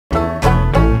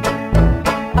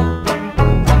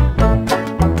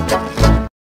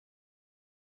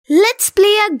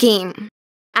a game.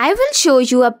 I will show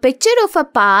you a picture of a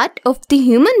part of the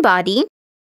human body.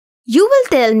 You will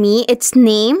tell me its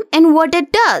name and what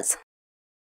it does.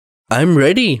 I'm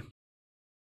ready.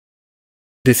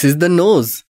 This is the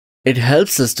nose. It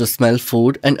helps us to smell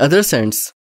food and other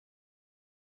scents.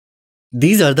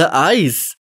 These are the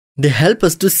eyes. They help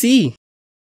us to see.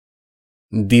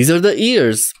 These are the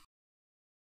ears.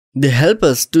 They help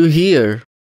us to hear.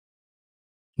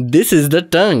 This is the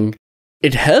tongue.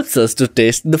 It helps us to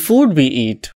taste the food we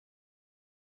eat.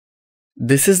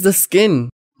 This is the skin,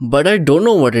 but I don't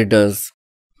know what it does.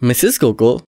 Mrs.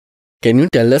 Coco, can you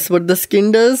tell us what the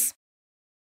skin does?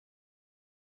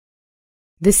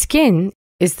 The skin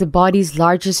is the body's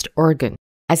largest organ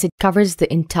as it covers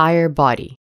the entire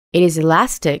body. It is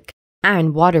elastic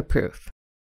and waterproof.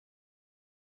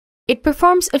 It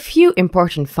performs a few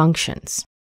important functions.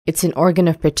 It's an organ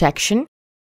of protection.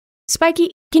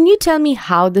 Spiky, can you tell me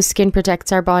how the skin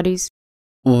protects our bodies?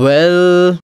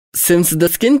 Well, since the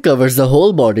skin covers the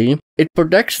whole body, it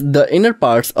protects the inner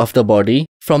parts of the body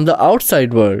from the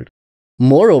outside world.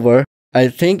 Moreover, I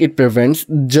think it prevents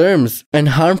germs and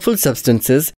harmful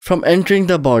substances from entering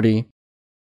the body.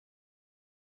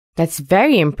 That's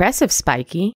very impressive,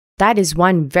 Spiky. That is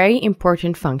one very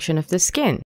important function of the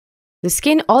skin. The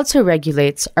skin also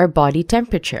regulates our body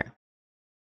temperature.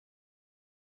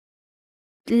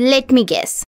 Let me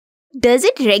guess. Does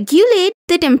it regulate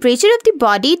the temperature of the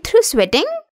body through sweating?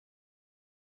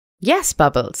 Yes,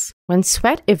 Bubbles. When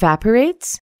sweat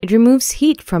evaporates, it removes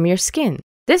heat from your skin.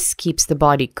 This keeps the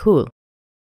body cool.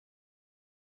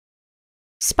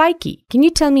 Spiky, can you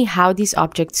tell me how these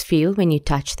objects feel when you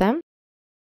touch them?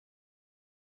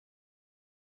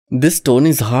 This stone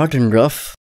is hard and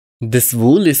rough. This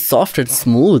wool is soft and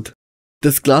smooth.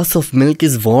 This glass of milk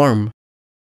is warm.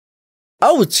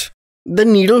 Ouch! The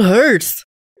needle hurts.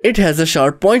 It has a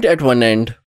sharp point at one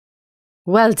end.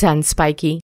 Well done,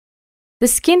 Spiky. The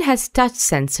skin has touch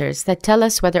sensors that tell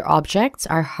us whether objects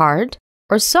are hard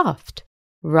or soft,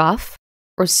 rough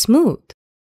or smooth,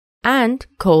 and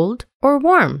cold or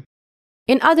warm.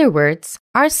 In other words,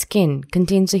 our skin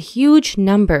contains a huge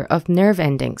number of nerve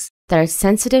endings that are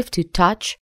sensitive to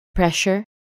touch, pressure,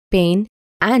 pain,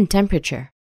 and temperature.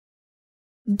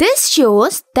 This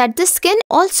shows that the skin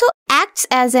also acts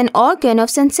as an organ of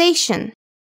sensation.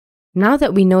 Now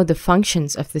that we know the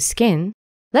functions of the skin,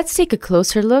 let's take a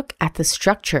closer look at the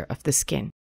structure of the skin.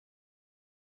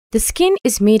 The skin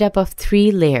is made up of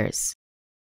 3 layers.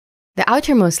 The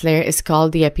outermost layer is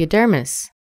called the epidermis.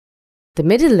 The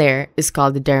middle layer is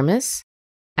called the dermis,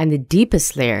 and the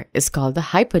deepest layer is called the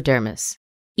hypodermis.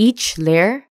 Each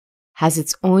layer has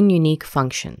its own unique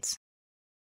functions.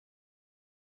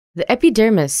 The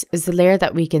epidermis is the layer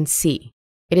that we can see.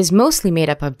 It is mostly made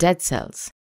up of dead cells.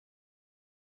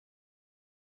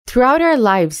 Throughout our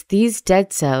lives, these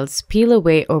dead cells peel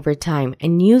away over time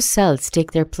and new cells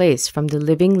take their place from the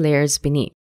living layers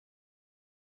beneath.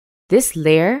 This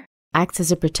layer acts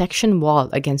as a protection wall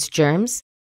against germs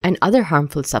and other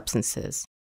harmful substances.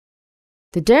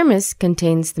 The dermis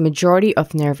contains the majority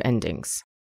of nerve endings,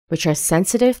 which are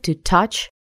sensitive to touch,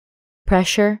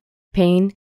 pressure,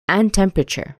 pain, and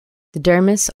temperature. The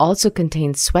dermis also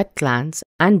contains sweat glands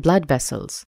and blood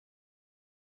vessels.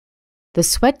 The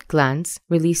sweat glands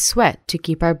release sweat to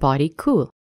keep our body cool.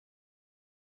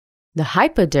 The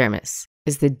hypodermis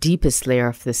is the deepest layer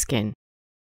of the skin.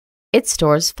 It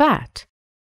stores fat.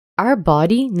 Our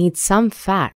body needs some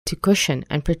fat to cushion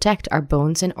and protect our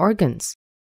bones and organs.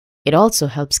 It also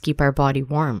helps keep our body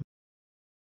warm.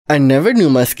 I never knew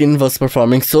my skin was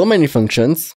performing so many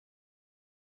functions.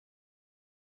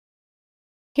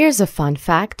 Here's a fun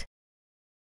fact.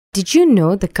 Did you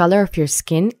know the color of your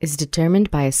skin is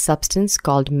determined by a substance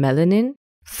called melanin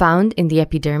found in the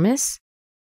epidermis?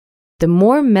 The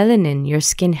more melanin your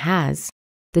skin has,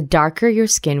 the darker your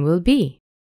skin will be.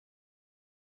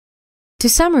 To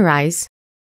summarize,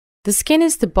 the skin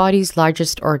is the body's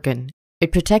largest organ.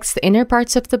 It protects the inner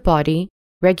parts of the body,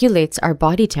 regulates our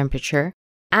body temperature,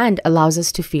 and allows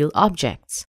us to feel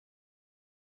objects.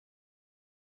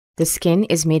 The skin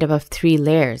is made up of 3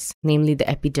 layers, namely the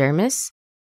epidermis,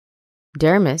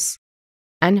 dermis,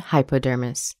 and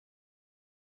hypodermis.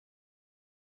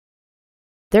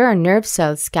 There are nerve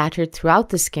cells scattered throughout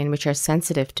the skin which are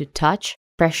sensitive to touch,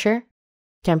 pressure,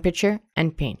 temperature,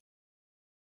 and pain.